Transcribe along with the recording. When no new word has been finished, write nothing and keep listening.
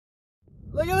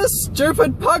Look at this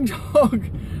stupid pug dog.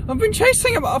 I've been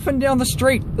chasing him up and down the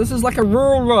street. This is like a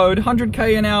rural road,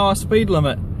 100k an hour speed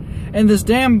limit. And this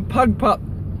damn pug pup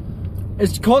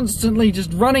is constantly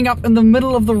just running up in the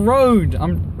middle of the road.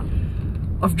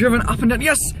 I've driven up and down.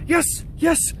 Yes, yes,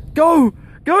 yes. Go,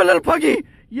 go little puggy.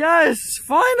 Yes,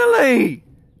 finally.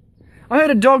 I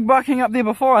heard a dog barking up there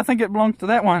before. I think it belongs to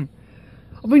that one.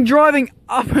 I've been driving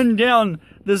up and down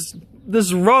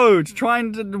this road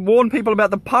trying to warn people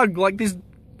about the pug. Like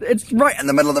it's right in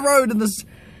the middle of the road, and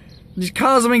these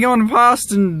cars have been going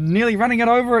past and nearly running it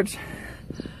over it.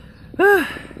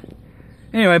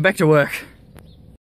 Anyway, back to work.